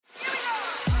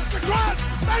It's a cross!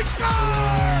 They score!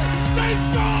 They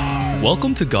score!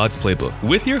 Welcome to God's Playbook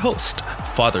with your host,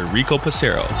 Father Rico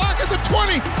Passero. Lock is a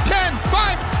 20, 10,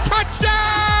 5,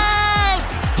 touchdown!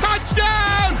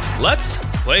 Touchdown! Let's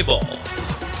play ball.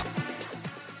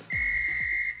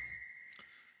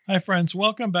 Hi, friends.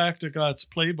 Welcome back to God's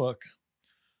Playbook.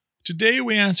 Today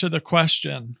we answer the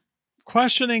question,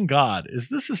 questioning God, is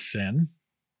this a sin?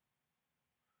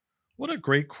 What a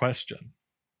great question.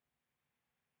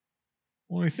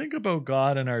 When we think about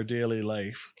God in our daily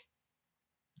life,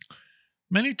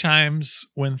 many times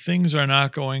when things are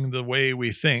not going the way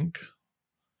we think,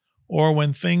 or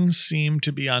when things seem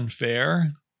to be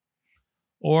unfair,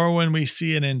 or when we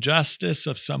see an injustice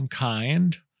of some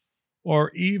kind,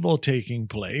 or evil taking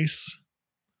place,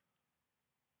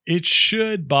 it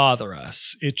should bother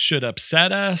us. It should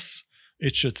upset us.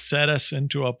 It should set us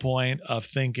into a point of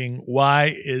thinking,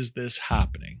 why is this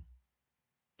happening?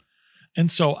 And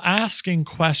so asking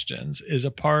questions is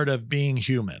a part of being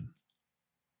human.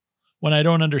 When I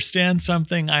don't understand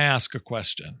something, I ask a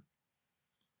question.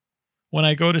 When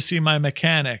I go to see my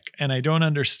mechanic and I don't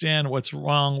understand what's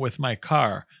wrong with my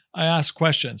car, I ask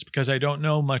questions because I don't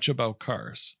know much about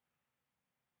cars.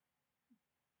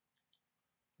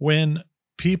 When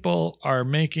people are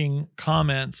making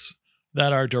comments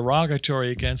that are derogatory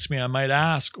against me, I might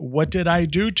ask, what did I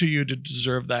do to you to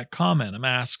deserve that comment? I'm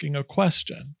asking a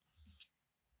question.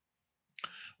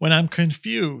 When I'm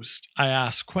confused, I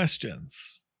ask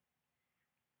questions.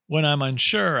 When I'm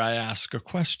unsure, I ask a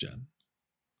question.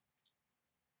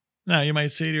 Now, you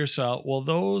might say to yourself, well,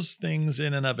 those things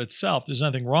in and of itself, there's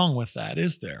nothing wrong with that,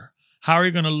 is there? How are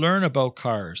you going to learn about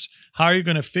cars? How are you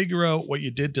going to figure out what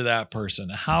you did to that person?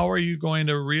 How are you going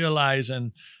to realize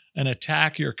and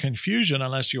attack your confusion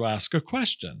unless you ask a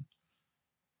question?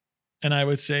 And I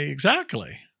would say,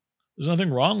 exactly. There's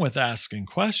nothing wrong with asking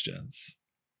questions.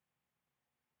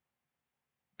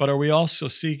 But are we also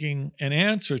seeking an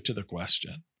answer to the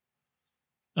question?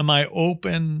 Am I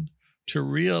open to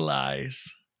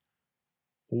realize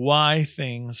why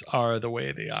things are the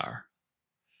way they are?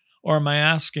 Or am I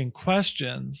asking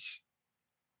questions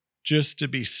just to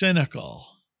be cynical,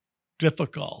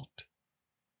 difficult,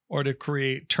 or to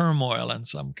create turmoil in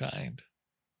some kind?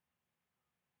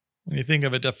 When you think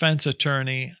of a defense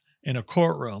attorney in a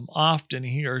courtroom, often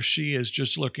he or she is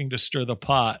just looking to stir the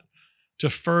pot to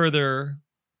further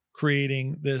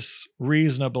creating this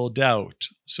reasonable doubt,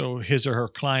 so his or her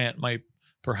client might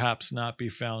perhaps not be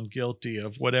found guilty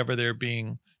of whatever they're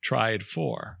being tried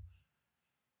for.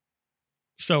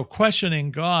 So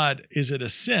questioning God, is it a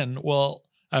sin? Well,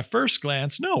 at first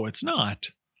glance, no, it's not.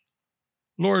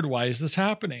 Lord, why is this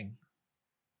happening?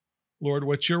 Lord,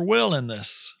 what's your will in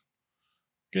this?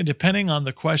 Okay, depending on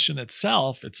the question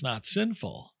itself, it's not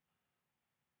sinful.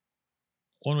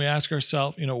 When we ask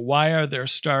ourselves, why are there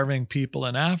starving people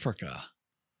in Africa?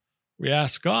 We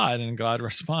ask God, and God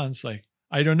responds like,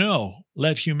 I don't know.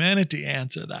 Let humanity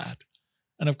answer that.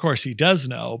 And of course, he does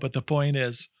know, but the point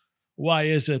is, why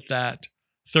is it that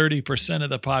 30% of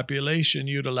the population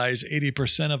utilize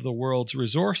 80% of the world's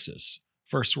resources,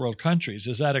 first world countries?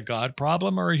 Is that a God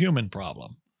problem or a human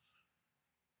problem?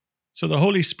 So the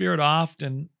Holy Spirit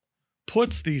often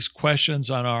puts these questions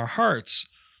on our hearts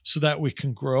so that we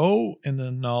can grow in the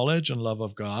knowledge and love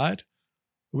of God.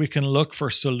 We can look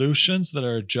for solutions that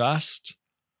are just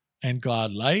and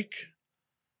God-like,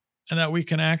 and that we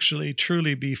can actually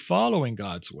truly be following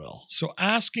God's will. So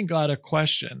asking God a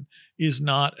question is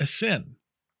not a sin.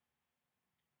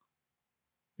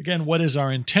 Again, what is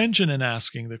our intention in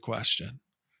asking the question?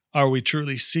 Are we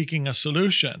truly seeking a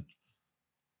solution?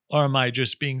 Or am I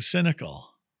just being cynical?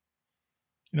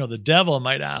 The devil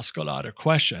might ask a lot of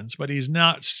questions, but he's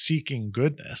not seeking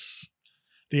goodness.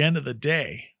 At the end of the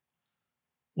day,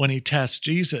 when he tests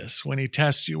Jesus, when he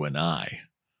tests you and I,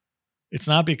 it's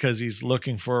not because he's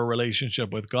looking for a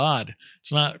relationship with God.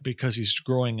 It's not because he's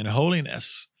growing in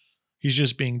holiness. He's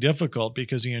just being difficult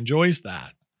because he enjoys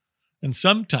that. And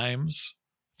sometimes,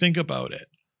 think about it.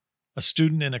 A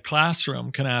student in a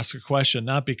classroom can ask a question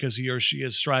not because he or she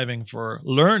is striving for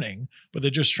learning, but they're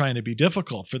just trying to be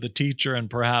difficult for the teacher and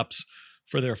perhaps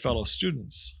for their fellow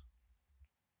students.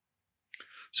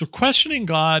 So questioning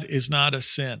God is not a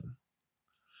sin.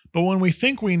 But when we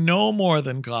think we know more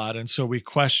than God, and so we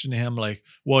question him like,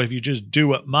 well, if you just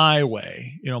do it my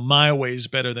way, my way is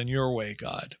better than your way,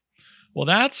 God. Well,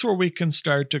 that's where we can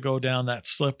start to go down that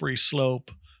slippery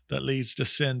slope that leads to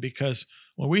sin, because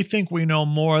when we think we know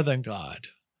more than God,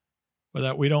 or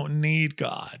that we don't need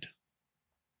God,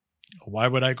 why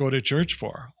would I go to church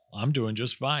for? I'm doing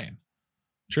just fine.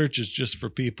 Church is just for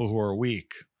people who are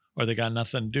weak, or they got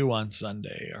nothing to do on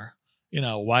Sunday, or,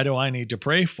 why do I need to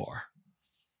pray for?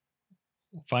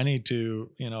 If I need to,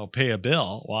 pay a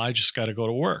bill, well, I just got to go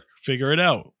to work, figure it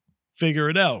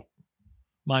out,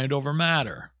 mind over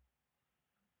matter.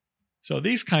 So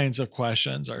these kinds of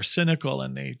questions are cynical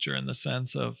in nature in the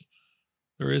sense of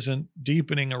there isn't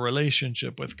deepening a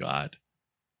relationship with God.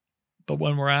 But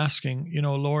when we're asking,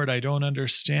 Lord, I don't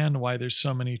understand why there's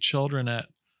so many children at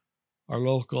our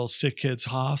local sick kids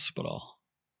hospital.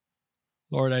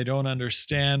 Lord, I don't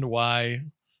understand why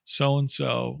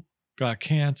so-and-so got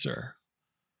cancer.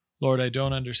 Lord, I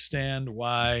don't understand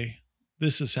why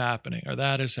this is happening or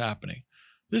that is happening.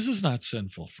 This is not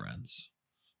sinful, friends.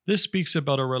 This speaks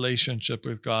about a relationship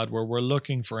with God where we're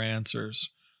looking for answers.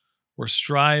 We're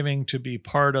striving to be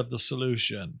part of the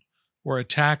solution. We're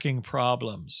attacking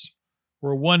problems.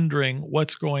 We're wondering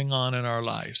what's going on in our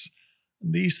lives.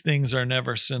 These things are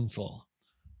never sinful.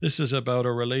 This is about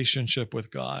a relationship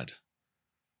with God.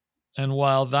 And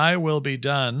while thy will be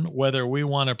done, whether we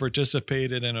want to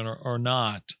participate in it or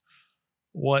not,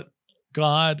 what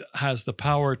God has the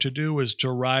power to do is to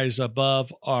rise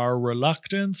above our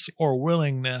reluctance or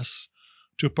willingness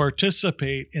to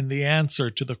participate in the answer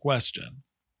to the question.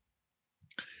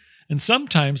 And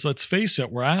sometimes, let's face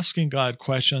it, we're asking God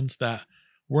questions that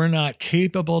we're not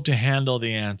capable to handle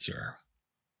the answer.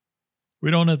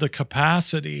 We don't have the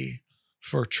capacity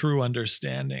for true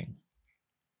understanding,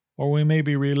 or we may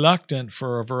be reluctant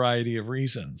for a variety of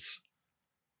reasons.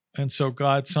 And so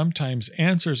God sometimes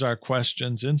answers our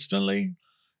questions instantly,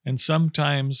 and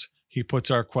sometimes he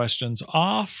puts our questions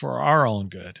off for our own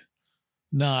good,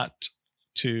 not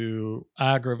to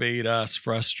aggravate us,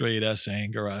 frustrate us,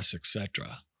 anger us,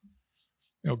 etc.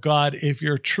 God, if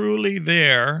you're truly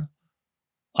there,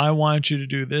 I want you to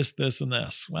do this, this, and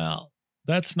this. Well,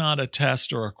 that's not a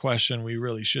test or a question we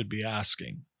really should be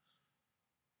asking.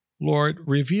 Lord,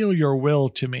 reveal your will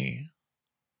to me.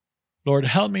 Lord,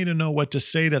 help me to know what to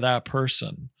say to that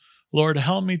person. Lord,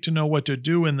 help me to know what to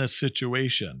do in this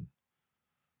situation.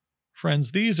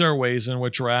 Friends, these are ways in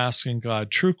which we're asking God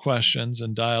true questions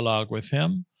and dialogue with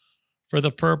him for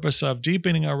the purpose of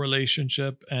deepening our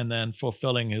relationship and then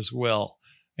fulfilling his will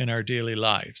in our daily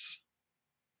lives.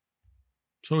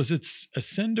 So is it a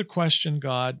sin to question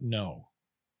God? No.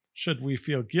 Should we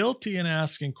feel guilty in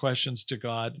asking questions to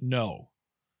God? No.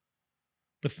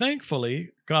 But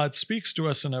thankfully, God speaks to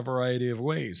us in a variety of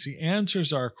ways. He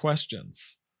answers our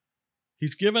questions.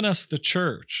 He's given us the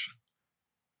church,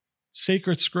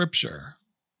 sacred scripture,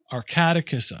 our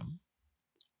catechism,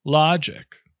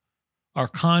 logic, our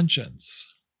conscience,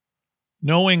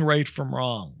 knowing right from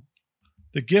wrong,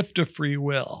 the gift of free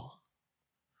will,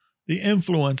 the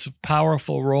influence of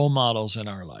powerful role models in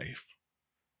our life,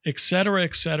 etc.,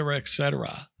 etc.,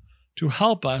 etc., to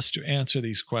help us to answer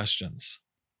these questions.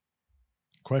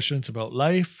 Questions about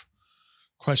life,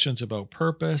 questions about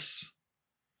purpose,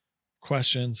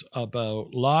 questions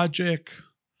about logic,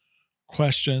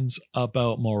 questions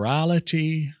about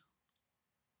morality.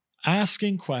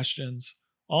 Asking questions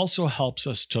also helps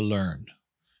us to learn.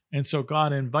 And so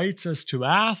God invites us to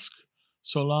ask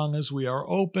so long as we are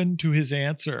open to his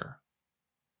answer.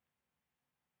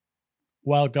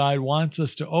 While God wants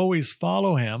us to always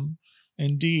follow him,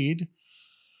 indeed,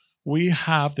 we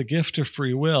have the gift of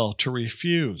free will to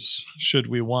refuse should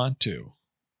we want to.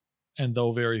 And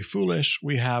though very foolish,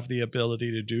 we have the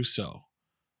ability to do so,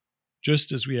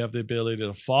 just as we have the ability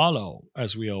to follow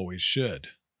as we always should,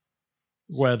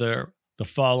 whether the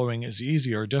following is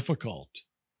easy or difficult,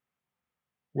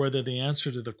 whether the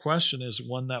answer to the question is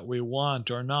one that we want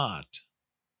or not,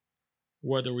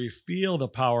 whether we feel the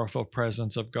powerful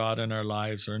presence of God in our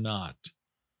lives or not.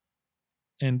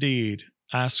 Indeed,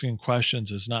 asking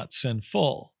questions is not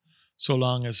sinful, so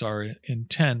long as our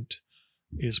intent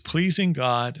is pleasing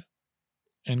God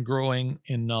and growing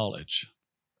in knowledge.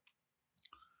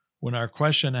 When our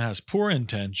question has poor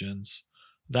intentions,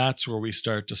 that's where we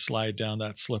start to slide down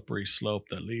that slippery slope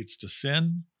that leads to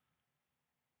sin,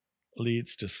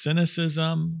 leads to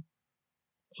cynicism,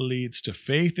 leads to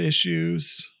faith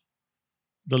issues.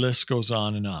 The list goes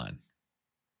on and on.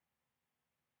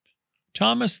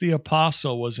 Thomas the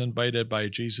Apostle was invited by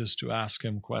Jesus to ask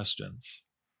him questions.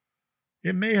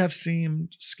 It may have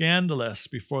seemed scandalous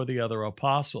before the other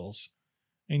apostles,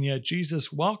 and yet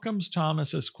Jesus welcomes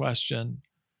Thomas's question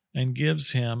and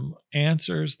gives him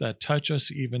answers that touch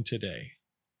us even today.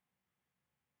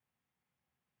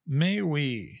 May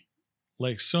we,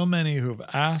 like so many who've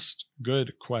asked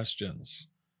good questions,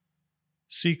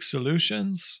 seek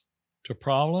solutions to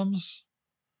problems,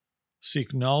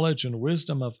 seek knowledge and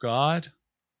wisdom of God,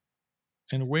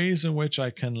 and ways in which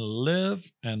I can live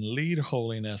and lead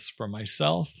holiness for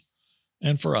myself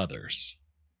and for others.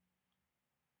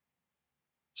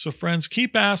 So friends,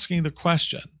 keep asking the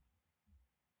question.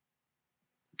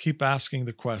 keep asking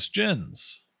the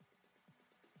questions,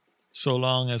 so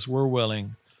long as we're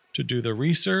willing to do the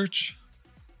research,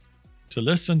 to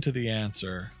listen to the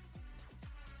answer,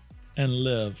 and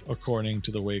live according to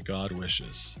the way God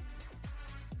wishes.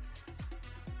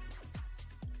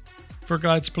 For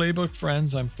God's Playbook,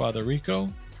 friends, I'm Father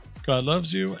Rico. God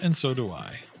loves you, and so do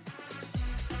I.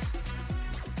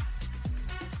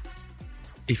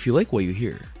 If you like what you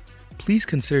hear, please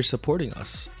consider supporting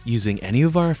us using any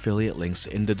of our affiliate links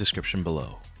in the description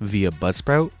below via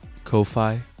Buzzsprout,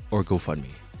 Ko-Fi, or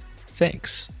GoFundMe.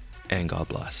 Thanks, and God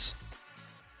bless.